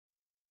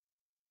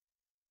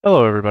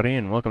Hello everybody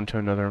and welcome to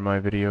another of my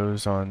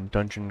videos on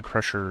Dungeon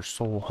Crusher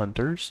Soul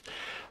Hunters.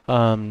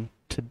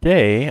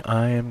 Today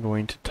I am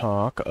going to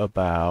talk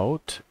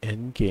about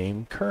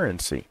in-game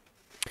currency.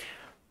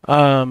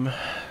 Um,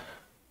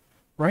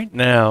 right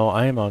now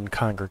I am on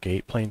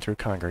Congregate, playing through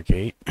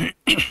Congregate,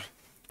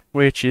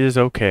 which is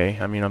okay.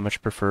 I mean, I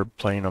much prefer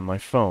playing on my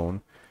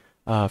phone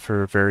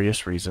for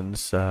various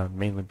reasons,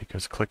 mainly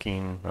because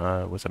clicking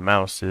with a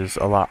mouse is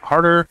a lot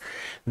harder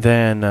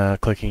than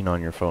clicking on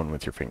your phone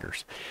with your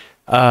fingers.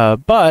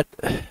 But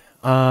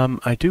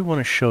I do want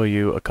to show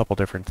you a couple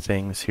different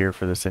things here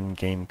for this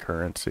in-game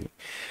currency.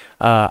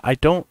 I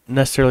don't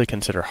necessarily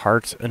consider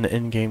hearts an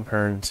in-game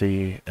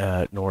currency,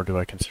 nor do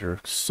I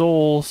consider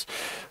souls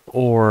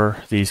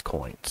or these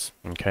coins.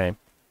 Okay.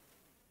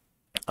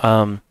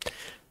 Um,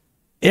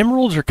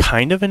 Emeralds are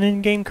kind of an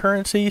in-game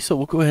currency, so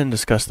we'll go ahead and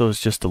discuss those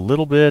just a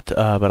little bit,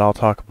 but I'll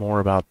talk more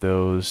about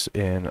those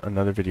in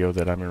another video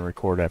that I'm going to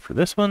record after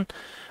this one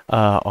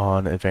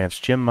on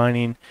advanced gem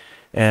mining.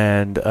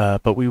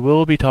 But we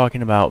will be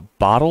talking about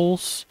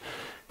bottles,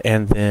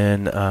 and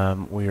then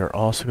we are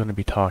also going to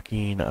be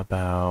talking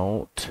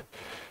about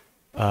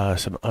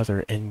some other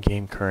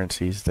in-game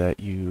currencies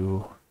that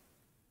you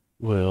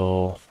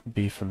will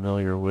be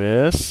familiar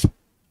with.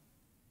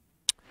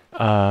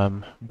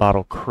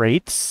 Bottle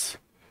crates,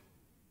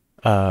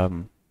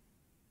 um,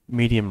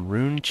 medium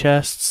rune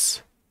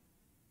chests,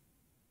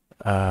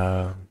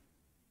 uh,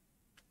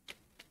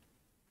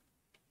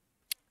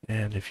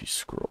 and if you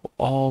scroll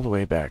all the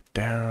way back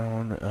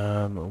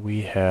down,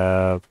 we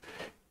have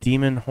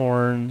demon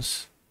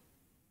horns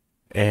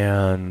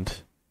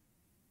and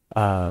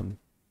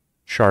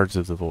shards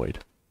of the void.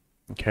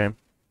 Okay.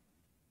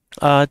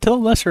 To a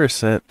lesser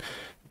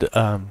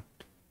um,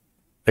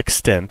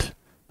 extent,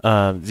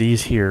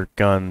 these here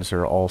guns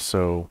are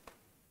also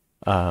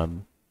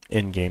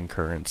in-game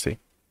currency.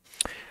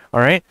 All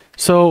right,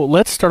 so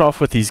let's start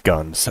off with these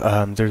guns.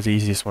 They're the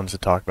easiest ones to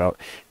talk about.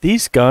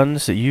 These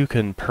guns you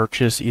can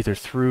purchase either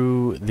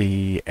through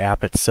the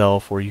app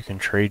itself or you can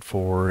trade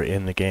for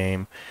in the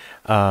game.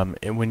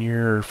 And when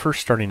you're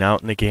first starting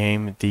out in the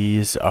game,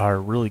 these are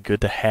really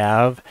good to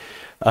have.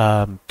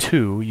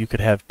 You could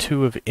have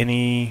two of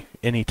any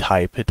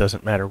type, it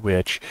doesn't matter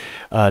which,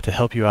 to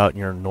help you out in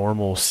your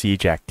normal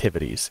siege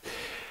activities.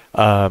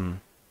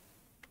 Um,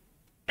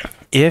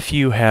 if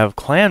you have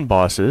clan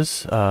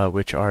bosses,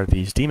 which are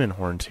these demon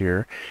horns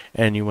here,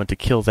 and you want to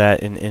kill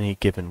that in any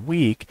given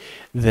week,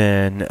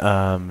 then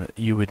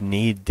you would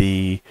need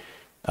the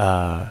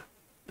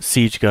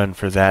siege gun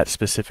for that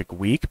specific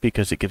week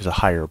because it gives a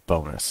higher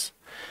bonus.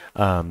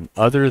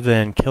 Other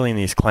than killing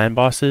these clan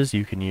bosses,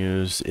 you can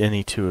use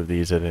any two of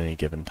these at any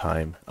given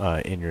time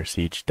in your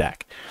siege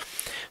deck.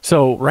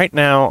 So right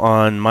now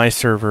on my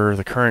server,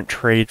 the current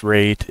trade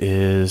rate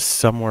is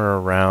somewhere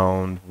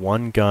around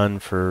one gun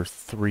for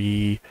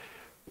 3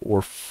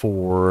 or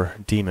 4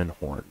 demon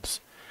horns.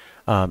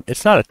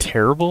 It's not a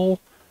terrible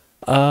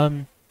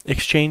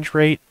exchange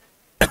rate.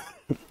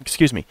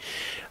 Excuse me.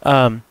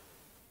 Um,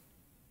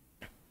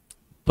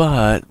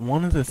 but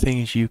one of the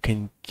things you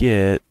can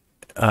get,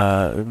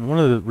 one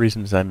of the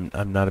reasons I'm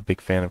not a big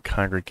fan of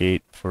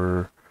Congregate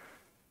for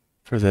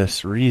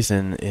this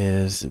reason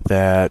is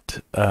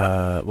that,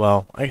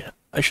 well,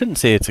 I shouldn't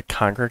say it's a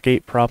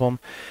Congregate problem.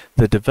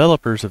 The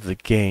developers of the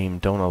game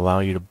don't allow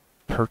you to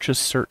purchase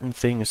certain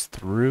things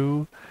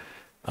through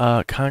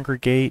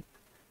Congregate,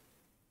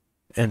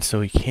 and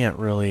so you can't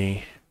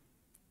really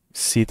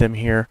see them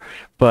here.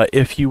 But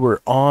if you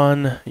were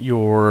on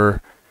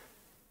your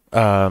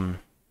um,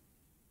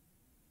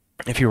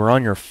 if you were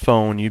on your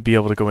phone, you'd be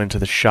able to go into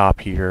the shop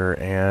here,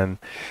 and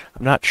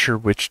I'm not sure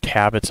which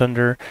tab it's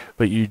under,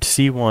 but you'd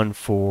see one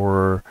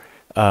for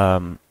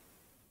um,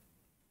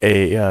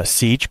 a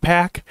siege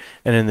pack,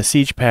 and in the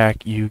siege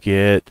pack you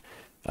get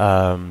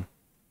a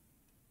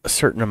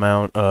certain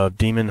amount of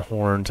demon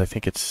horns. I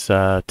think it's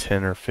 10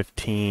 or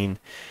 15,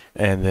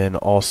 and then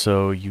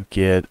also you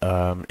get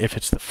if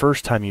it's the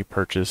first time you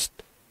purchased.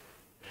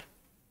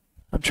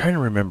 I'm trying to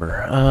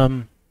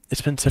remember.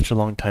 It's been such a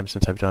long time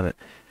since I've done it.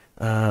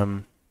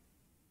 Um,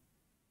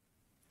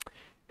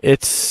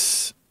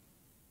 it's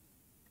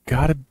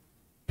gotta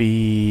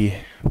be.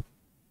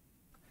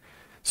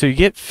 So you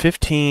get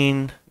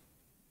 15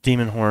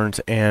 demon horns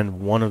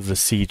and one of the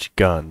siege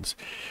guns.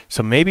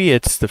 So maybe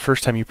it's the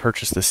first time you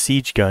purchase the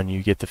siege gun,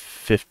 you get the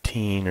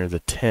 15 or the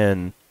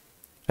 10.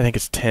 I think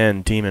it's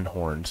 10 demon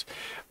horns,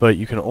 but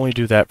you can only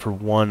do that for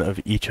one of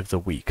each of the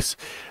weeks,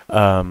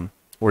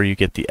 where you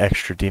get the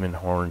extra demon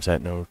horns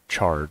at no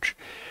charge.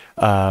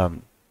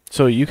 Um,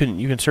 so you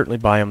can certainly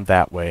buy them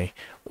that way,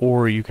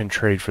 or you can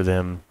trade for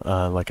them,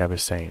 like I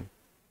was saying,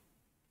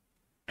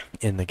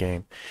 in the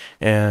game.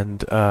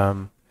 And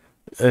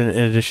in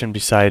addition,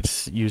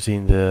 besides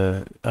using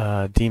the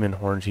demon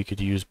horns, you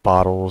could use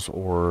bottles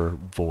or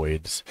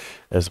voids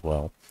as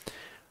well.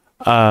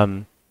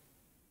 Um,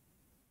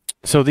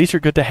 So these are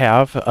good to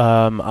have.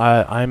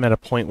 I'm at a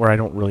point where I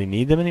don't really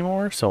need them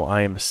anymore, so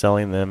I am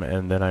selling them,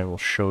 and then I will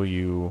show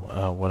you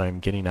what I'm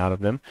getting out of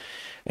them.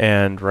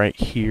 And right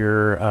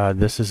here,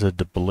 this is a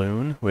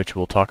doubloon, which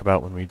we'll talk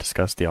about when we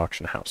discuss the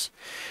auction house.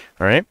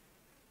 All right.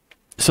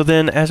 So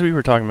then, as we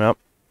were talking about,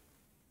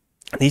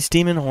 these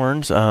demon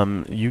horns,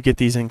 you get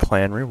these in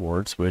clan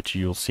rewards, which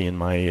you'll see in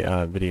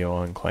my video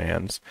on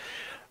clans.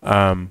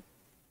 Um,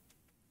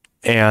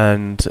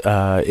 and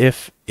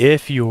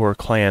if your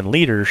clan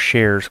leader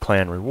shares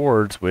clan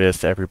rewards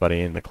with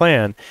everybody in the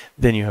clan,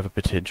 then you have a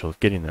potential of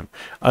getting them.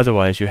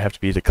 Otherwise, you have to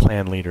be the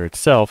clan leader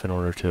itself in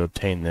order to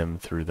obtain them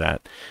through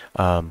that.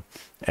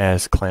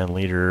 As clan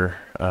leader,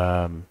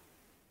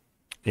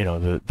 you know,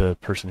 the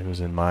person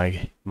who's in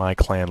my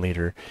clan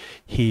leader,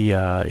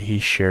 he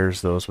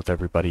shares those with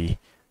everybody.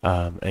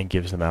 And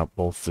gives them out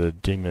both the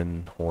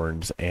demon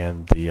horns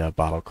and the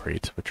bottle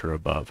crates, which are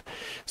above.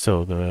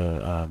 So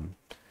the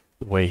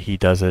way he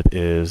does it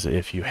is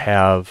if you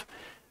have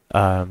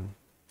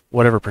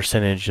whatever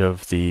percentage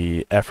of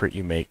the effort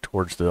you make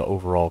towards the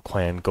overall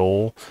clan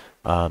goal,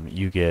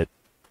 you get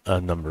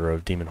a number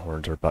of demon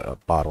horns or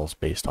bottles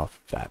based off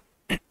of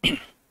that.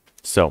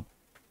 So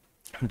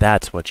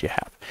that's what you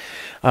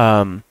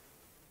have.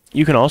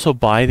 You can also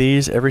buy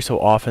these every so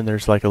often.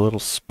 There's like a little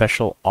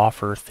special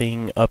offer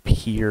thing up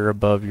here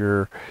above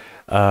your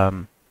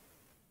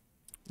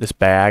this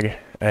bag,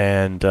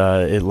 and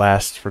it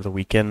lasts for the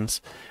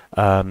weekends.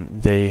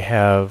 They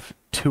have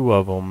two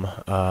of them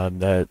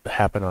that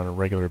happen on a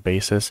regular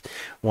basis.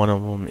 One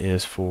of them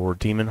is for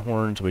demon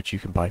horns, which you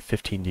can buy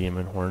 15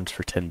 demon horns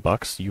for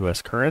 $10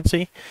 US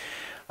currency.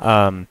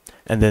 And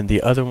then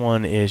the other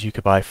one is you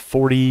could buy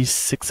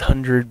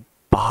 4,600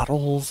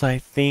 bottles, I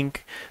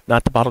think.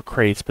 Not the bottle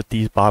crates, but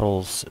these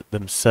bottles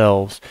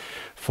themselves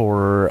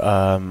for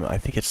I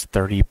think it's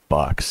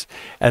 $30.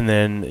 And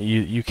then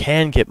you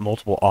can get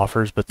multiple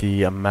offers, but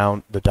the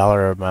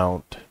dollar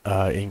amount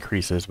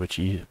increases with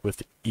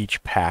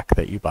each pack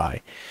that you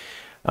buy.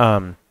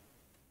 You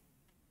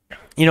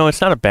know, it's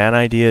not a bad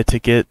idea to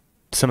get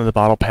some of the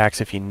bottle packs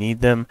if you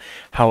need them.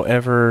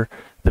 However,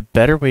 the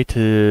better way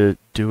to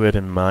do it,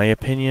 in my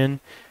opinion,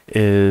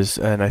 is,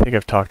 and I think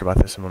I've talked about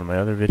this in one of my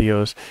other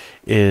videos,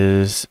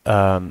 is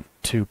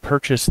to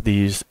purchase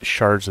these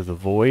Shards of the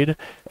Void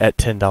at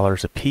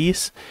 $10 a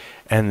piece.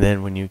 And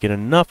then when you get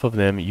enough of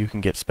them, you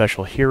can get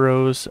special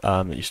heroes.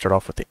 You start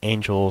off with the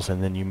angels,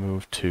 and then you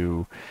move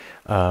to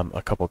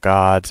a couple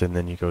gods, and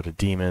then you go to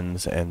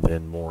demons, and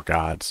then more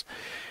gods.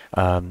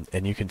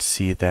 And you can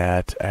see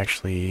that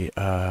actually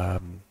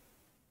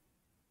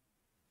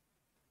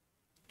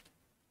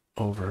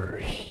over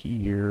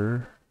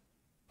here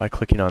by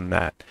clicking on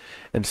that.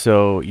 And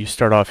so you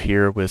start off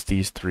here with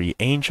these 3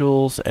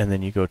 angels, and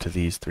then you go to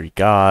these 3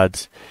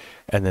 gods,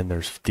 and then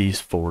there's these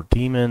 4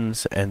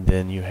 demons, and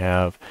then you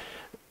have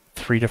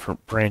 3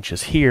 different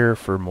branches here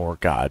for more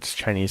gods: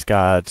 Chinese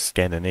gods,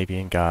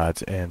 Scandinavian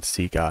gods, and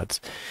sea gods.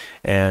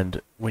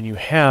 And when you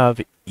have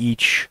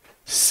each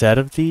set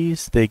of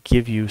these, they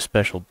give you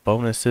special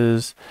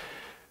bonuses.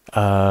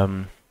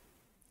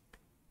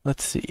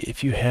 Let's see,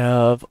 if you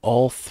have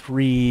all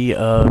 3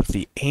 of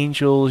the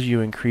angels, you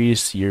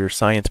increase your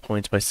science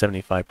points by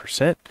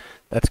 75%.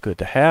 That's good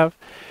to have.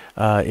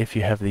 If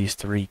you have these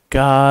 3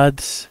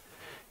 gods,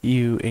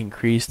 you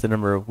increase the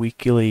number of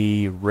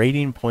weekly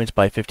rating points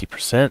by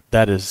 50%.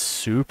 That is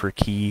super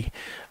key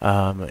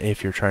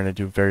if you're trying to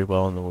do very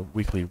well in the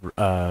weekly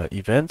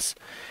events.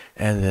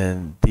 And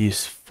then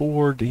these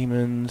 4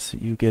 demons,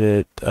 you get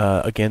it,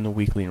 again, the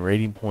weekly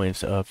rating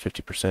points of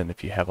 50%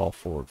 if you have all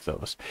 4 of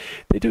those.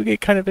 They do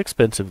get kind of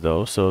expensive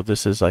though, so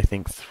this is, I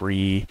think,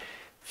 3,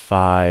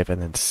 5,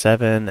 and then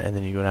 7, and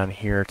then you go down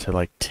here to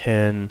like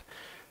 10,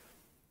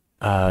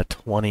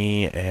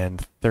 20,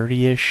 and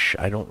 30-ish.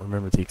 I don't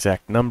remember the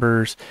exact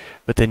numbers,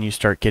 but then you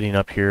start getting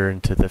up here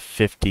into the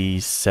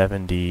 50,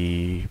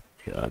 70,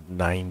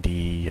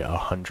 90,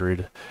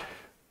 100,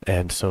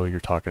 and so you're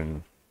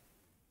talking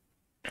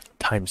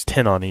times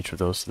 10 on each of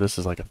those. So this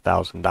is like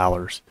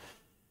 $1,000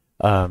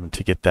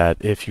 to get that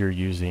if you're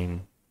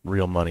using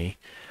real money.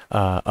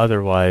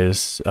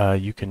 Otherwise,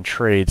 you can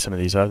trade some of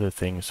these other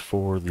things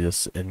for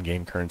this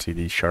in-game currency,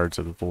 these Shards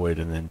of the Void,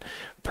 and then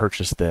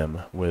purchase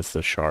them with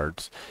the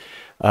shards.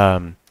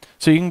 So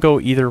you can go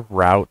either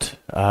route.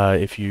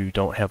 If you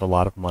don't have a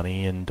lot of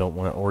money and don't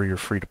want, or you're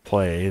free to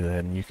play,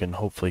 then you can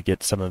hopefully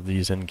get some of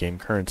these in-game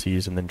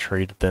currencies and then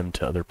trade them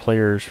to other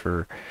players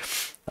for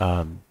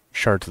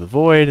Shards of the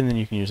Void, and then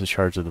you can use the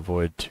Shards of the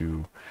Void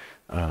to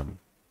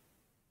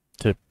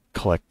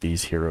collect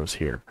these heroes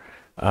here.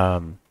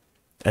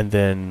 And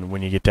then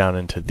when you get down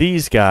into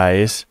these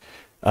guys,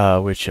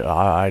 which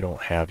I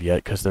don't have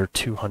yet because they're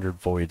 200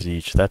 voids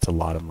each, that's a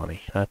lot of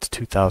money. That's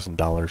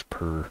 $2,000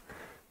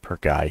 per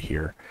guy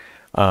here.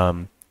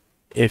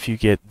 If you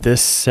get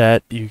this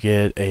set, you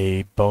get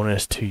a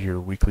bonus to your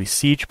weekly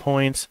siege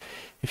points.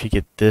 If you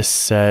get this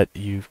set,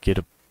 you get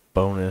a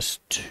bonus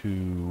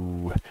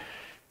to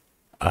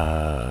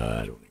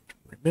I don't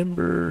even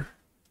remember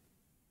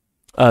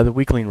the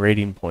weekly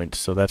rating points.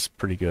 So that's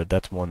pretty good.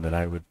 That's one that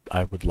I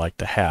would like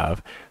to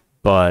have.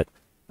 But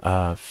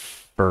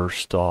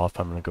first off,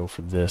 I'm going to go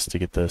for this to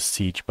get the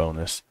siege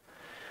bonus.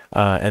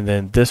 And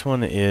then this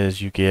one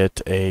is you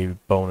get a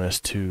bonus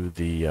to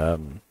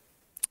the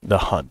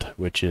hunt,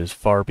 which is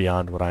far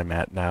beyond what I'm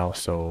at now,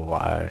 so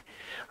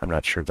I'm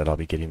not sure that I'll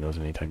be getting those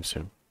anytime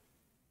soon.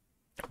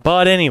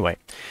 But anyway,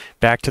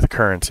 back to the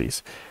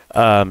currencies.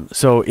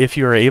 So if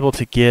you're able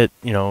to get,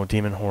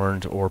 demon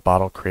horns or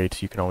bottle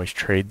crates, you can always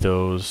trade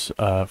those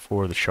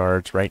for the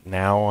shards. Right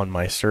now on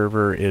my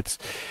server, it's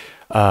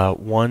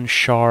one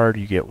shard.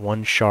 You get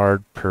one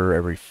shard per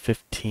every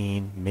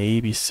 15,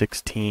 maybe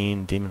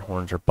 16 demon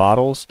horns or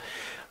bottles.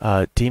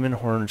 Demon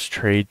horns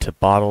trade to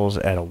bottles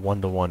at a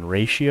 1-to-1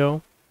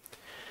 ratio.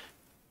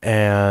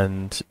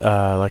 And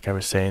like I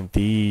was saying,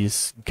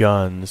 these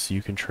guns,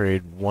 you can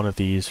trade one of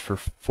these for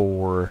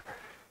 4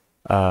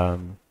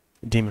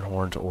 demon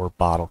horns or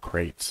bottle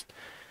crates.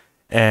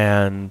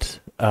 And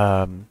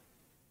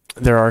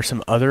there are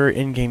some other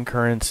in-game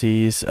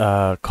currencies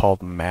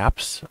called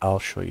maps. I'll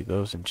show you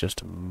those in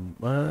just a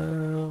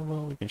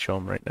well, we can show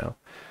them right now.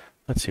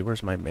 Let's see,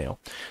 where's my mail?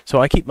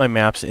 So I keep my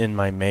maps in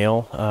my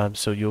mail,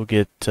 so you'll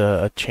get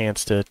a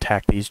chance to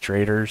attack these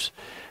traders.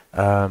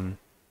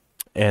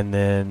 And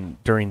then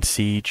during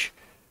Siege,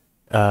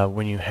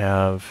 when you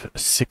have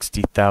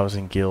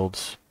 60,000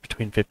 guilds,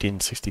 between 50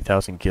 and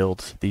 60,000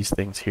 guilds, these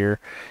things here,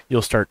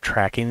 you'll start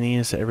tracking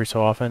these every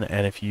so often,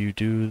 and if you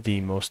do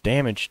the most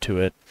damage to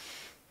it,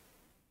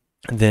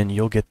 then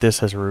you'll get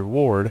this as a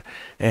reward.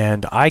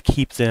 And I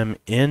keep them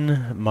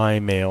in my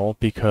mail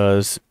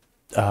because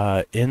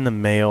in the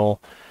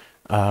mail,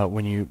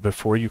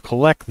 before you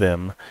collect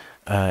them,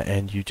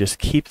 and you just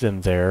keep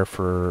them there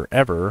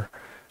forever,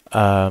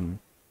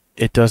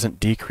 it doesn't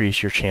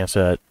decrease your chance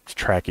at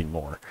tracking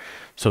more.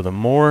 So the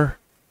more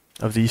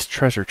of these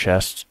treasure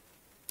chests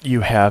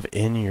you have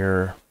in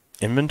your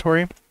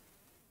inventory,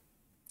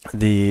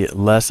 the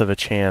less of a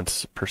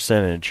chance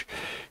percentage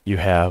you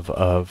have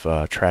of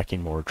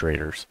tracking more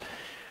traders.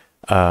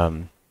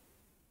 And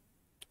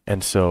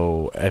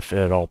so if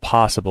at all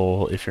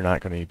possible, if you're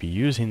not going to be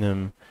using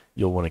them,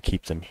 you'll want to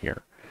keep them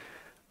here.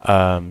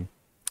 And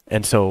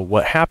so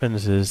what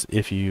happens is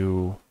if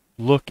you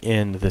look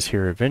in this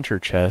here adventure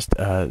chest,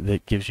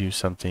 that gives you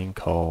something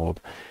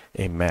called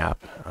a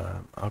map.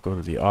 I'll go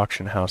to the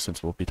auction house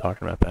since we'll be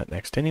talking about that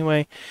next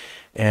anyway,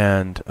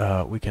 and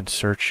we can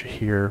search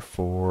here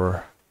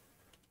for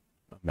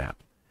a map.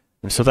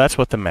 And so that's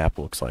what the map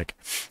looks like.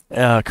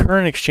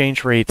 Current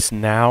exchange rates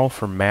now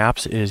for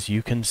maps is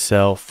you can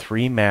sell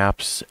 3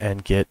 maps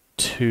and get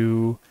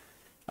 2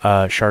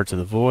 Shards of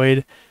the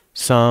Void.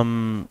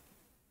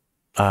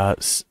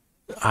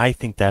 I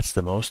think that's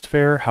the most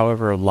fair.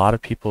 However, a lot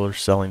of people are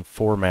selling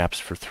 4 maps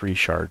for 3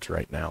 shards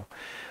right now.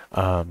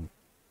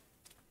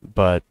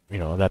 But,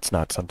 that's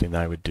not something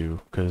that I would do,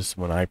 because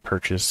when I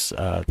purchase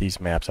these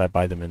maps, I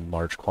buy them in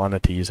large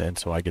quantities, and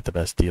so I get the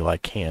best deal I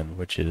can,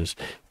 which is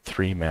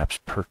 3 maps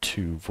per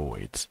 2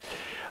 voids.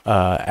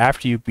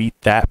 After you beat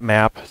that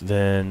map,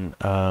 then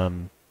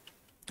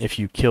if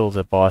you kill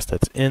the boss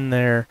that's in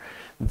there,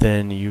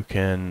 then you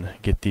can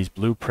get these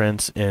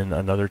blueprints in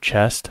another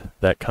chest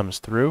that comes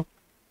through.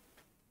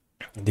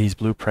 These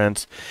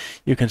blueprints,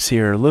 you can see,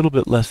 are a little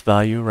bit less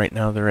value. Right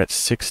now they're at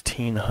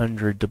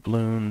 1,600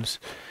 doubloons,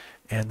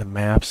 and the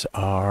maps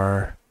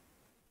are,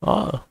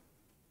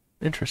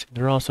 interesting,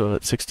 they're also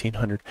at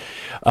 1,600.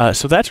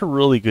 So that's a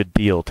really good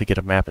deal to get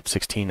a map at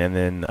 16, and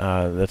then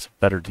that's a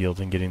better deal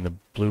than getting the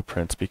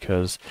blueprints,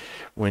 because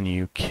when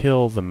you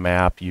kill the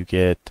map, you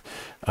get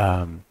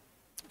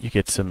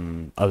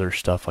some other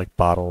stuff like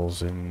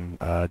bottles and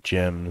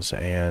gems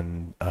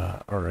and,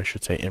 or I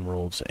should say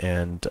emeralds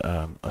and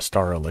a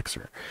star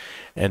elixir.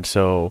 And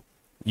so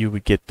you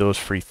would get those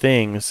free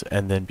things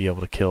and then be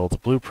able to kill the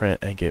blueprint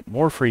and get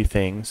more free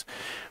things.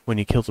 When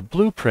you kill the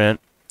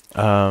blueprint,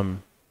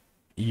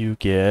 you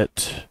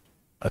get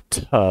a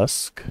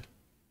tusk,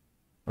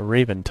 a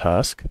raven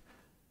tusk,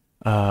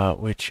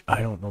 which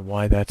I don't know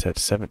why that's at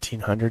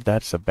 1,700.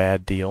 That's a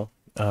bad deal.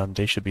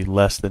 They should be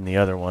less than the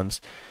other ones.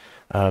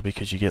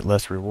 Because you get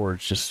less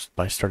rewards just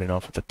by starting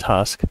off with a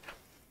tusk.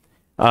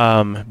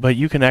 But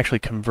you can actually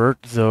convert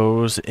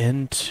those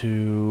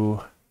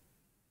into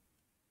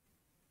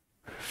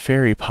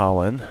fairy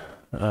pollen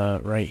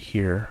right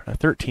here.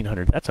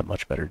 1,300, that's a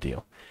much better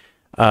deal.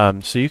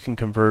 So you can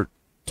convert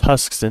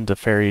tusks into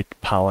fairy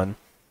pollen.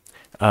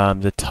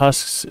 The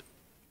tusks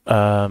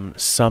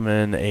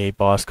summon a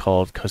boss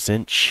called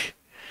Kozinch,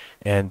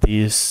 and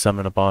these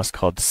summon a boss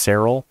called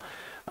Serral.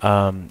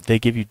 They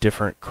give you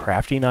different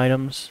crafting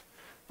items.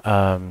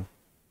 I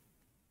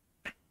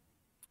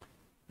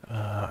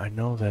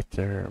know that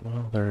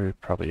there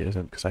probably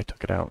isn't because I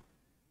took it out.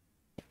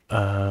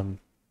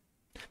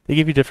 They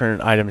give you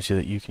different items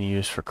that you can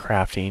use for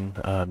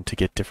crafting to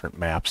get different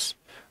maps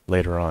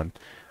later on.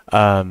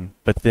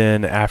 But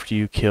then after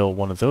you kill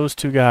one of those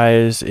 2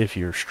 guys, if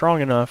you're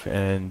strong enough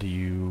and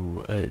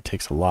it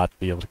takes a lot to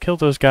be able to kill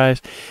those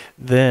guys,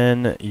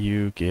 then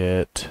you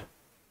get,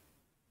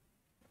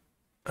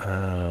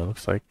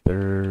 looks like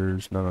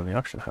there's none on the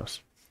auction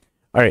house.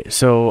 All right,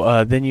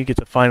 so then you get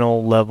the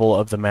final level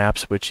of the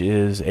maps, which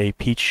is a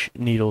peach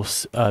needle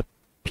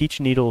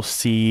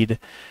seed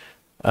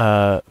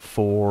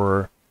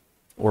for,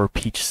 or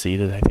peach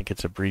seed, I think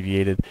it's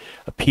abbreviated.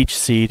 A peach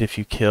seed if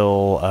you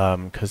kill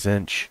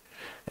Kazinch,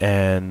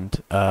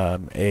 and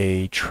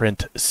a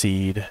Trent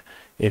seed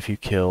if you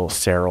kill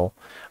Serral.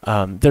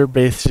 They're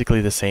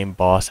basically the same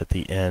boss at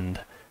the end,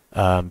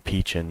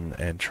 Peach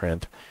and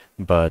Trent,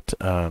 but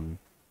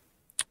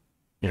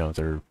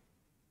they're,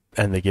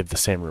 and they give the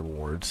same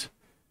rewards.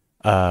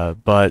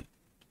 But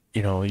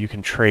you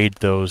can trade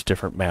those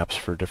different maps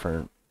for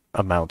different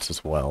amounts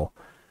as well.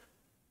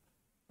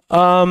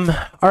 All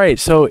right,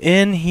 so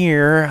in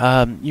here,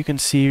 you can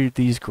see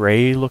these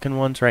gray looking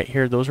ones right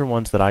here. Those are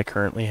ones that I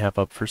currently have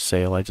up for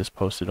sale. I just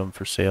posted them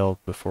for sale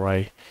before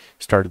I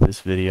started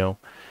this video.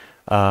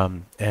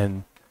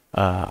 And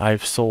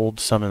I've sold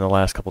some in the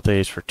last couple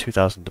days for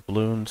 2,000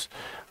 doubloons.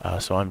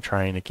 So I'm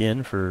trying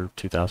again for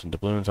 2,000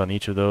 doubloons on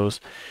each of those.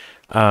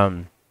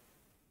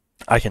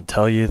 I can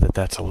tell you that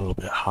that's a little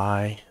bit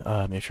high.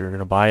 If you're going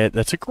to buy it,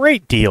 that's a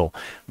great deal.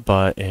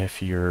 But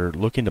if you're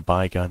looking to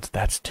buy guns,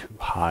 that's too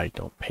high.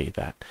 Don't pay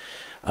that.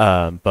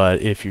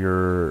 But if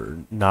you're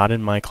not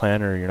in my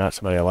clan or you're not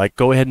somebody I like,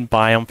 go ahead and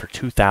buy them for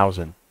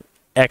 2,000.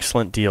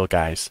 Excellent deal,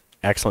 guys.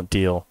 Excellent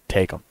deal.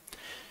 Take them.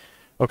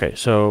 Okay,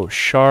 so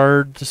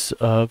Shards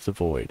of the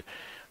Void.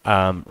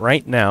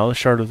 Right now, the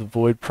Shard of the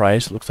Void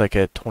price looks like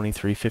at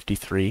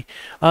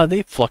 23.53.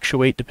 They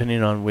fluctuate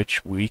depending on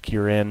which week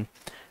you're in.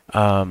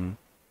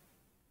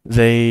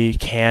 They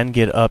can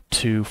get up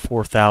to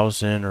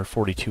 4,000 or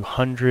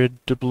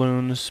 4,200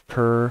 doubloons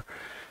per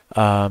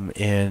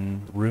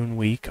in Rune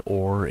Week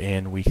or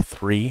in Week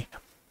 3.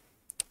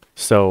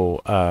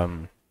 So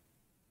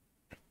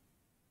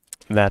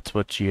that's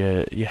what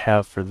you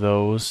have for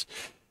those.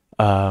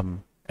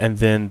 And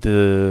then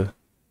the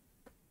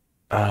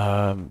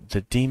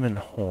Demon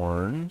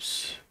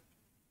Horns.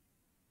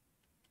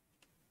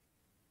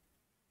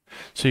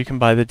 So you can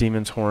buy the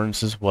Demon's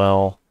Horns as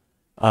well.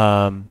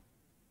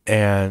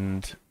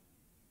 And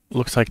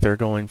looks like they're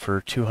going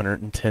for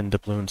 210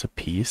 doubloons a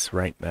piece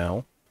right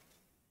now.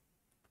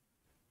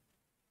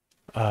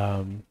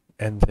 And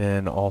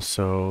then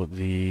also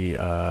the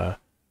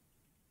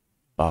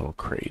bottle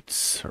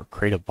crates, or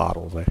crate of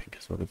bottles, I think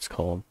is what it's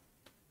called.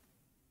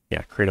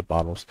 Yeah, crate of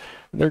bottles.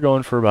 And they're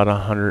going for about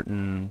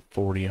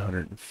 140,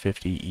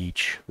 150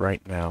 each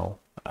right now.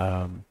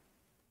 And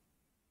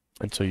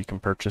so you can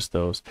purchase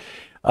those.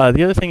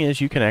 The other thing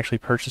is you can actually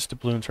purchase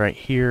doubloons right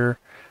here.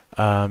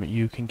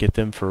 You can get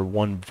them for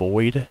 1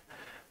 void.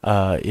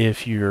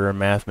 If you're a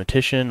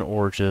mathematician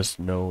or just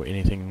know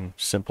anything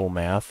simple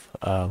math,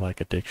 like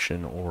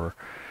addition or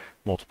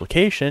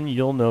multiplication,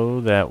 you'll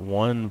know that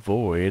 1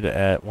 void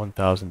at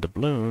 1,000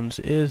 doubloons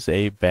is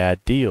a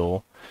bad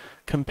deal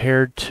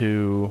compared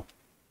to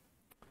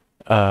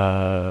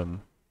where's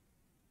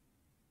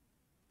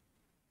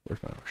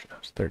my auction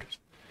house? There it is.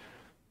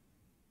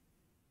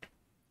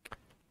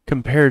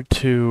 Compared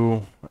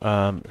to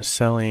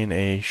selling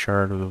a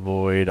Shard of the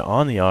Void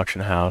on the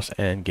auction house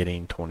and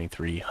getting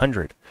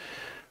 2,300.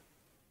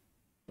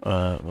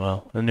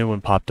 Well, a new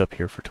one popped up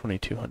here for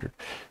 2,200.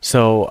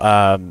 So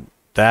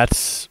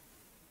that's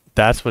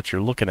what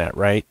you're looking at,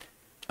 right?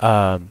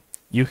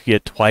 You could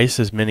get twice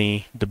as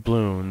many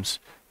doubloons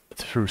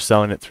through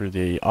selling it through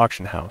the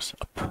auction house,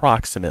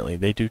 approximately.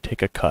 They do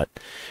take a cut,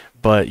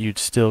 but you'd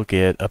still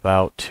get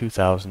about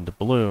 2,000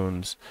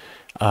 doubloons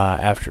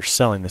after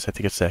selling this. I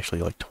think it's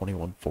actually like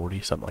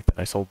 2,140, something like that.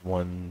 I sold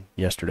one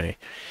yesterday.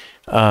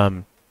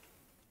 And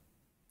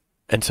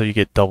so you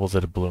get double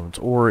the doubloons.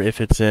 Or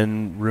if it's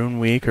in Rune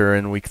Week or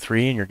in Week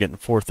 3 and you're getting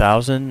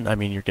 4,000, I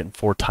mean, you're getting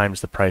 4 times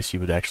the price you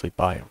would actually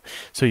buy them.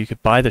 So you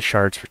could buy the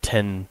shards for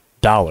 $10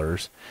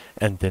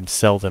 and then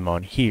sell them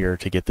on here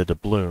to get the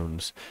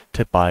doubloons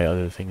to buy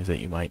other things that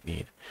you might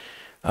need.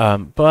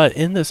 But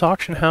in this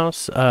auction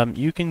house,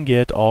 you can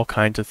get all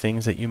kinds of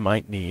things that you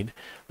might need.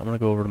 I'm going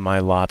to go over to my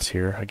lots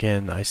here.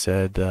 Again, I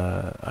said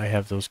I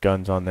have those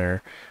guns on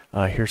there.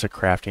 Here's a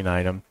crafting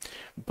item.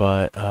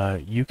 But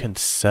you can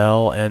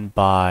sell and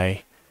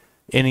buy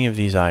any of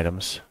these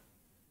items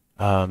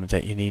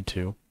that you need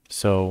to.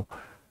 So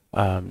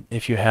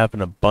if you have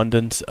an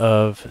abundance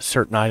of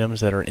certain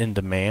items that are in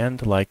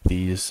demand, like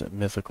these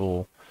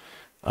mythical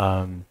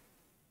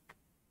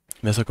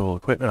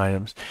equipment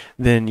items,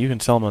 then you can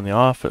sell them on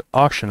the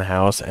auction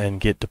house and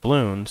get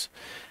doubloons,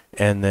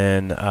 and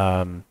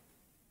then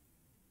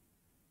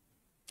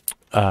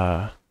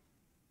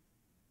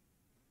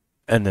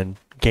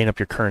gain up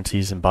your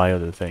currencies and buy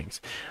other things.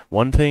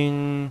 One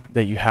thing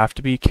that you have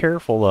to be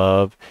careful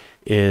of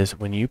is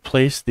when you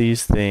place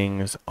these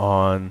things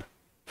on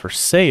for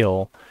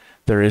sale,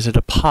 there is a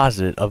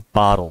deposit of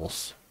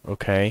bottles,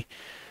 okay?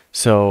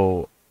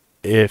 So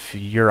if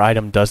your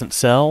item doesn't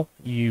sell,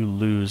 you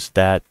lose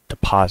that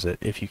deposit.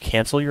 If you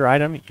cancel your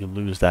item, you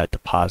lose that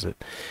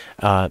deposit.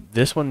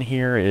 This one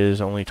here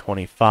is only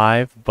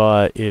 25,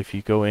 but if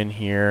you go in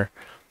here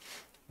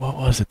what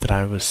was it that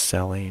I was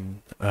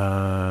selling?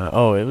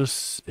 Oh, it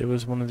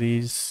was one of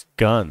these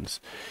guns.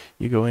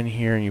 You go in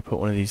here and you put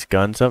one of these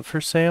guns up for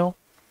sale.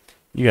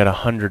 You got a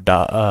hundred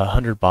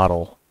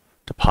bottle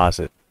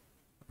deposit.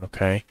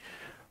 Okay.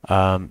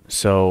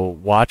 So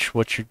watch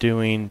what you're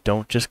doing.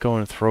 Don't just go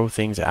and throw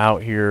things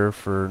out here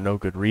for no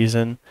good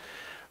reason,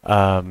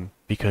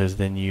 because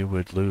then you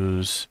would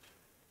lose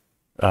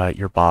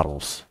your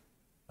bottles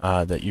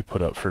that you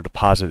put up for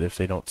deposit if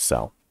they don't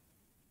sell.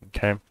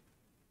 Okay.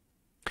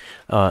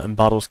 And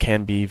bottles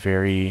can be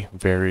very,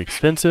 very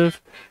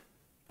expensive,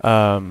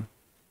 um,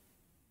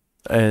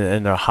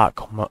 and a hot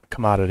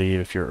commodity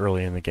if you're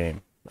early in the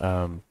game.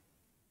 There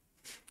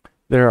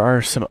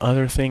are some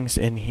other things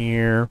in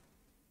here,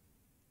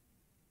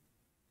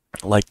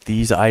 like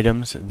these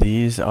items.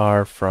 These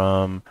are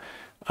from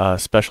a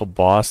special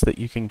boss that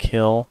you can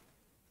kill,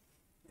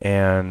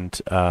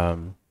 and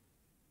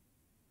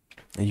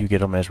you get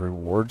them as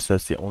rewards.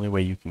 That's the only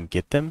way you can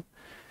get them,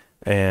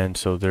 and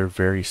so they're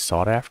very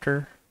sought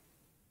after.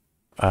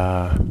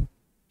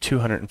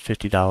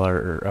 $250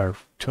 or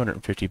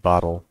 250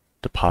 bottle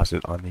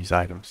deposit on these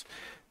items.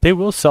 They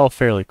will sell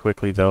fairly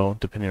quickly though,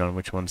 depending on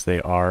which ones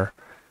they are.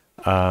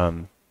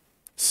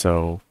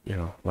 So,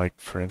 like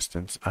for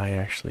instance, I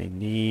actually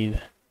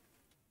need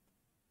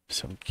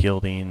some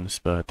gildings,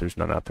 but there's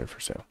none out there for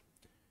sale.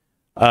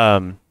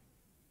 Um,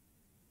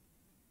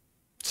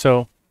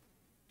 so,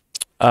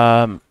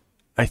 I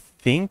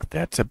think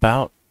that's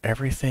about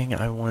everything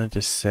I wanted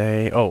to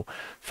say. Oh,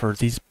 for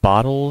these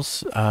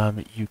bottles,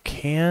 you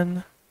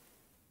can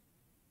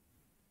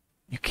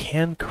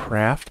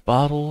craft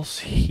bottles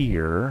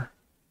here,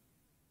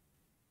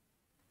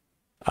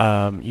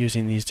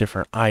 using these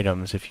different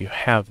items if you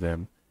have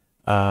them.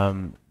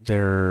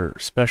 They're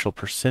special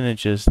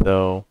percentages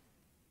though.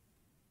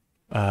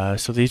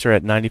 So these are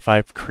at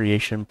 95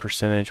 creation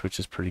percentage, which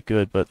is pretty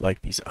good, but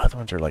like these other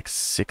ones are like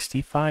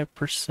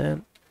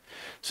 65%.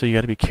 So you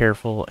got to be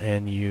careful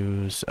and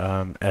use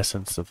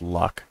Essence of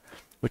Luck,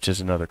 which is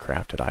another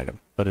crafted item,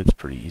 but it's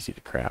pretty easy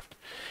to craft.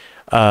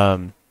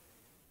 Now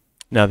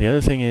the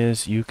other thing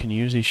is you can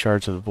use these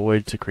Shards of the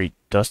Void to create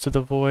Dust of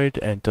the Void,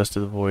 and Dust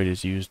of the Void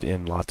is used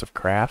in lots of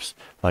crafts,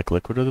 like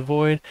Liquid of the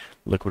Void.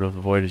 Liquid of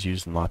the Void is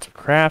used in lots of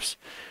crafts.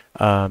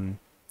 And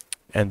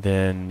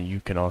then you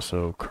can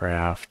also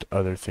craft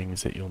other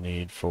things that you'll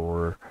need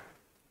for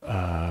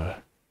other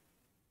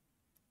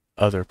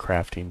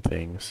crafting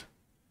things.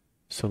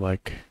 So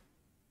like,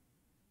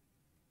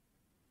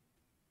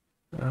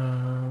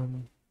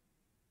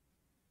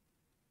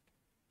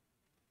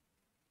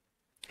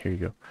 here you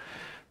go.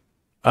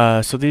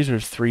 So these are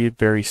three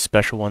very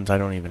special ones. I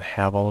don't even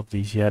have all of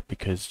these yet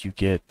because you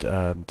get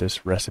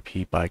this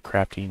recipe by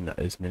crafting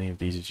as many of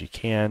these as you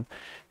can.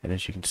 And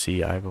as you can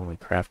see, I've only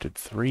crafted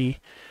three,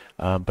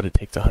 but it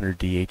takes 100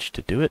 DH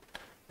to do it.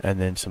 And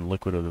then some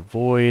Liquid of the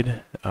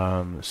Void.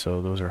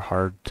 So those are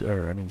hard,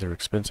 or I mean, they're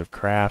expensive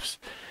crafts.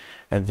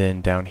 And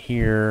then down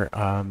here,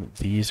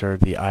 these are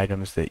the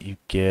items that you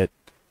get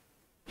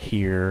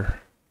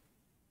here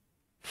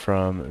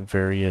from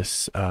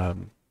various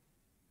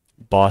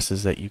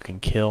bosses that you can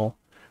kill,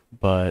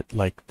 but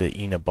like the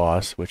Ina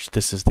boss, which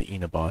this is the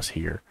Ina boss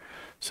here.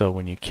 So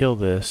when you kill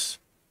this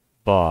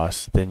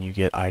boss, then you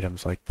get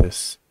items like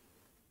this,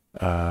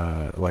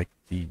 like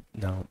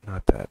no,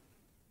 not that.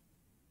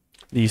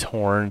 These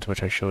horns,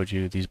 which I showed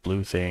you, these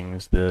blue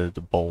things, the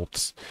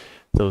bolts,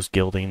 those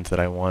gildings that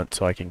I want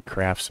so I can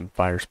craft some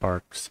fire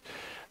sparks,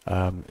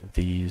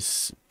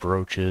 these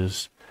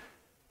brooches,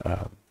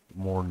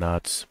 more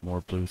nuts,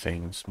 more blue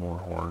things, more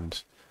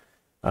horns.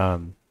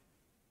 And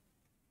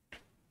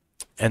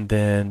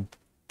then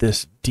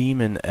this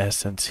demon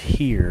essence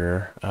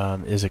here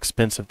is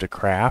expensive to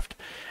craft,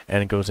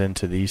 and it goes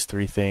into these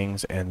three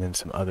things and then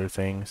some other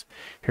things.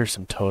 Here's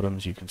some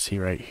totems. You can see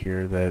right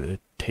here that it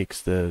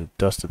takes the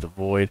Dust of the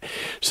Void.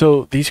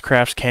 So these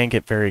crafts can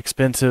get very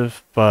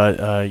expensive,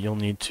 but you'll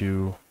need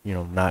to,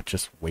 not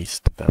just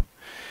waste them.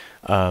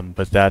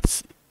 But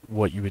that's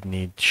what you would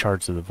need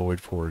Shards of the Void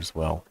for as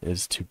well,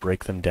 is to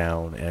break them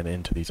down and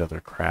into these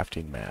other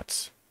crafting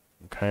mats.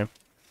 Okay.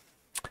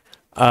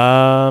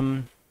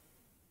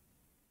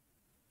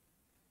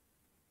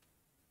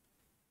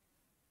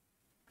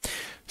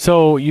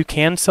 So you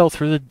can sell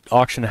through the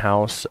auction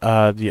house.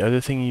 The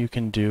other thing you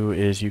can do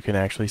is you can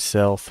actually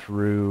sell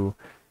through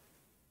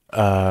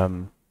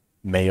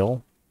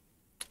mail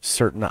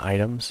certain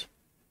items.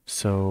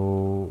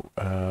 So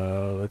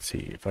let's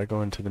see. If I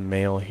go into the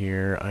mail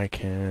here, I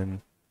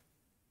can.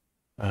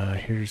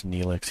 Here's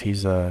Neelix.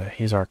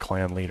 He's our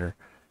clan leader.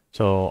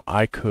 So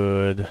I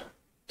could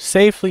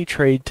safely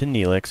trade to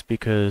Neelix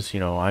because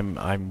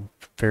I'm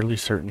fairly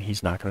certain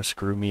he's not going to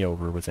screw me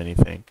over with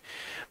anything.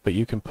 But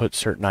you can put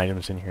certain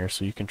items in here,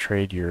 so you can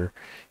trade your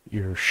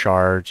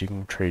shards, you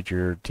can trade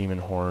your demon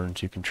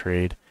horns, you can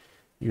trade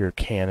your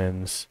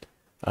cannons,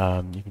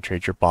 you can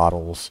trade your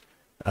bottles.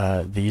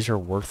 These are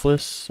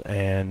worthless,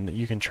 and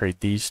you can trade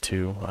these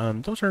two.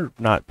 Those are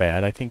not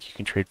bad. I think you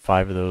can trade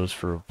 5 of those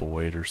for a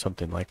void or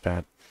something like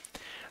that.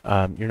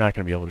 You're not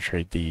going to be able to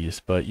trade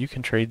these, but you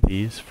can trade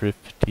these.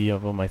 50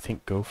 of them, I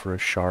think, go for a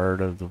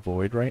shard of the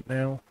void right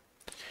now.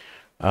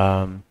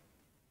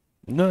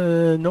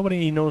 No,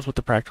 nobody knows what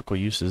the practical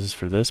use is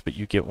for this, but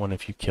you get one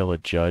if you kill a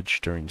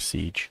judge during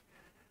siege.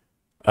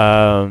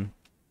 So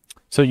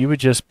you would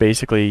just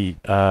basically,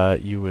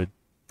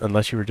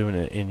 unless you were doing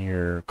it in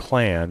your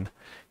clan,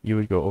 you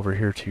would go over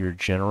here to your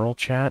general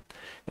chat,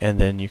 and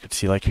then you could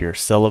see like here,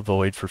 sell a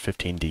void for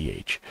 15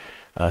 DH.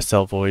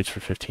 Sell voids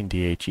for 15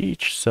 DH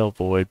each. Sell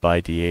void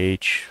by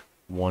DH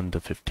 1 to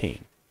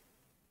 15.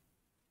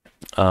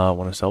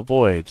 Want to sell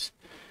voids.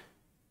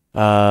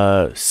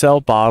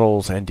 Sell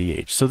bottles and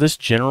DH. So this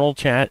general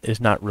chat is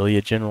not really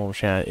a general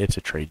chat, it's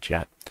a trade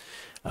chat.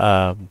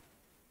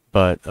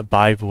 But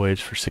buy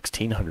voids for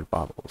 1,600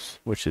 bottles,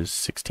 which is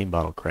 16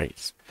 bottle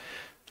crates.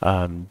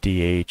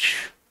 DH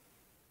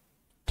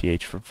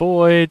for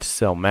voids,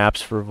 sell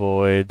maps for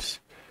voids.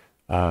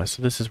 So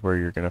this is where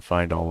you're going to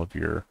find all of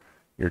your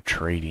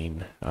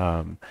trading.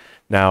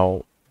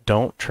 Now,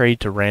 don't trade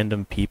to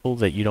random people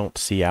that you don't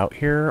see out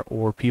here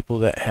or people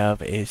that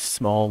have a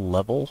small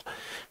level,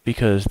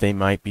 because they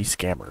might be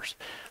scammers.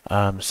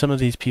 Some of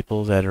these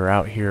people that are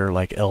out here,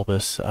 like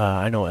Elvis,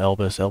 I know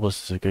Elvis.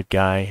 Elvis is a good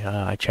guy.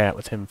 I chat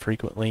with him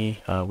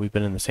frequently. We've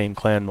been in the same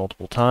clan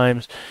multiple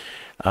times.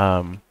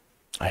 I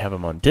have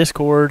him on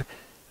Discord,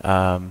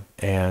 and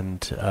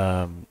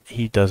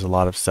he does a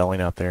lot of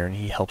selling out there, and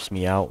he helps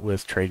me out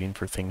with trading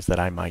for things that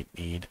I might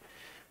need.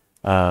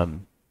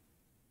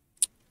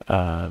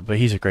 But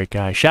he's a great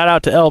guy. Shout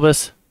out to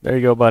Elvis. There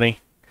you go, buddy.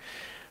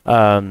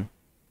 And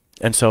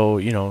so,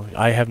 you know,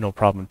 I have no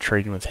problem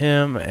trading with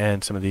him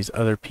and some of these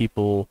other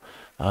people.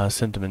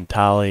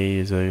 Sentimentali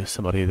is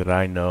somebody that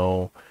I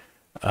know.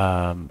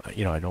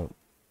 You know, I don't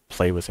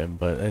play with him,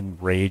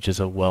 and Rage is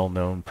a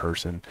well-known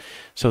person.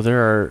 So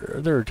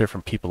there are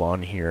different people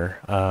on here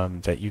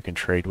that you can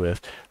trade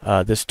with.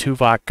 This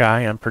Tuvok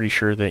guy, I'm pretty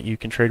sure that you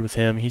can trade with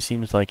him. He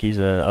seems like he's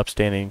an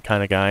upstanding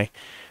kind of guy.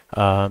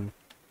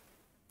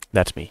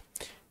 That's me.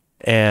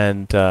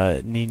 And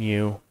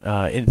Ninu,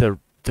 in the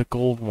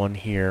gold one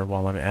here,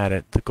 while I'm at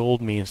it, the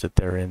gold means that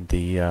they're in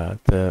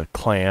the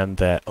clan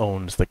that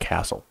owns the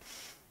castle.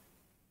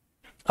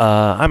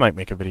 I might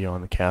make a video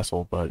on the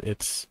castle, but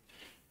it's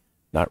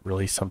not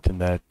really something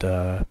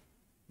that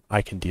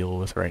I can deal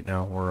with right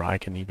now, or I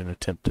can even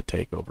attempt to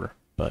take over.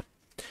 But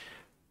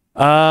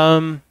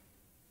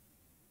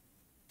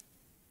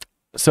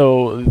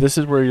so this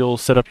is where you'll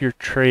set up your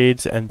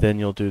trades, and then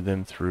you'll do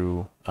them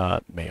through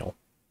mail,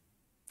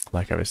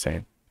 like I was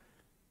saying.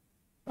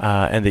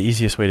 And the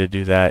easiest way to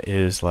do that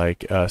is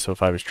like, so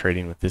if I was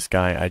trading with this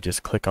guy, I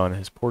just click on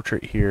his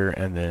portrait here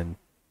and then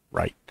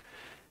write,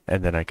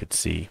 and then I could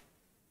see,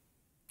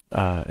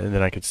 and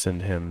then I could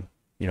send him,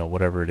 you know,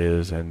 whatever it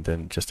is, and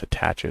then just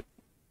attach it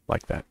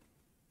like that.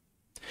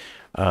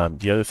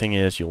 The other thing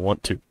is you'll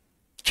want to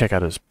check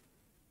out his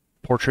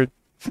portrait,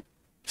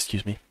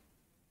 excuse me.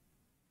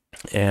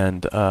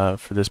 And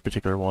for this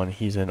particular one,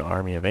 he's in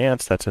Army of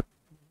Ants. That's a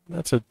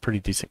pretty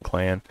decent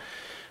clan.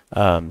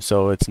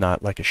 So it's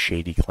not like a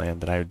shady clan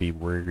that I would be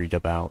worried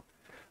about,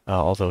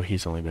 although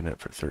he's only been in it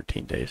for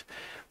 13 days.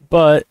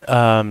 But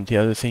the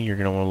other thing you're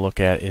going to want to look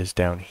at is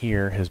down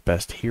here, his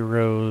best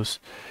heroes.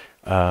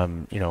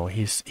 You know,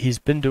 he's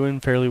been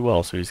doing fairly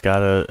well. So he's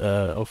got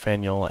a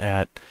Ophaniel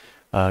at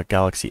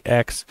Galaxy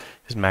X.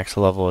 His max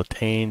level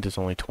attained is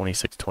only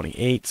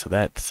 2628, so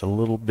that's a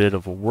little bit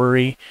of a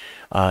worry.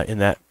 In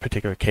that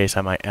particular case,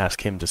 I might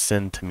ask him to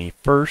send to me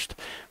first,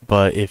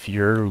 but if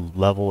your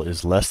level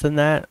is less than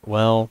that,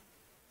 well,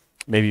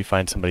 maybe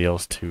find somebody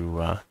else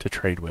to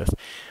trade with.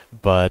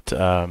 But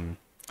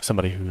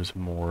somebody who's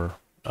more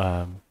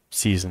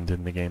seasoned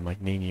in the game,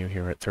 like Ninu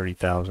here at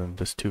 30,000,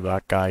 this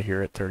Tuvok guy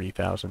here at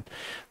 30,000.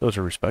 Those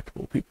are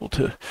respectable people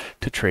to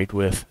trade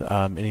with.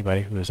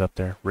 Anybody who is up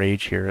there,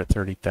 Rage here at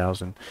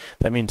 30,000.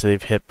 That means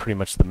they've hit pretty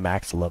much the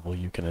max level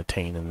you can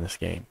attain in this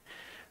game.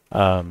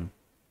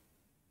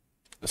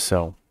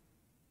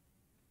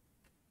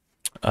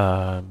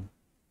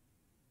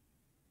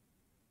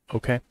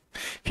 Okay.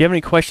 If you have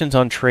any questions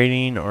on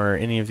trading or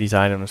any of these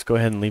items, go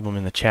ahead and leave them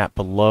in the chat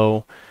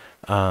below.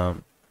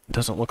 It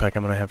doesn't look like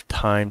I'm going to have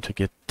time to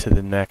get to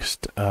the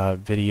next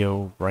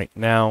video right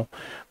now,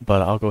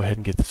 but I'll go ahead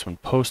and get this one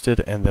posted,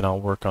 and then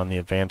I'll work on the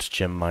advanced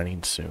gem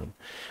mining soon,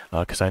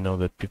 because I know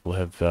that people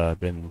have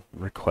been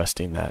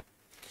requesting that.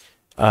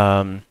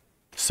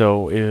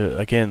 So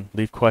again,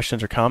 leave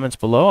questions or comments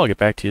below. I'll get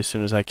back to you as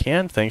soon as I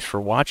can. Thanks for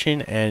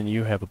watching, and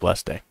you have a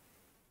blessed day.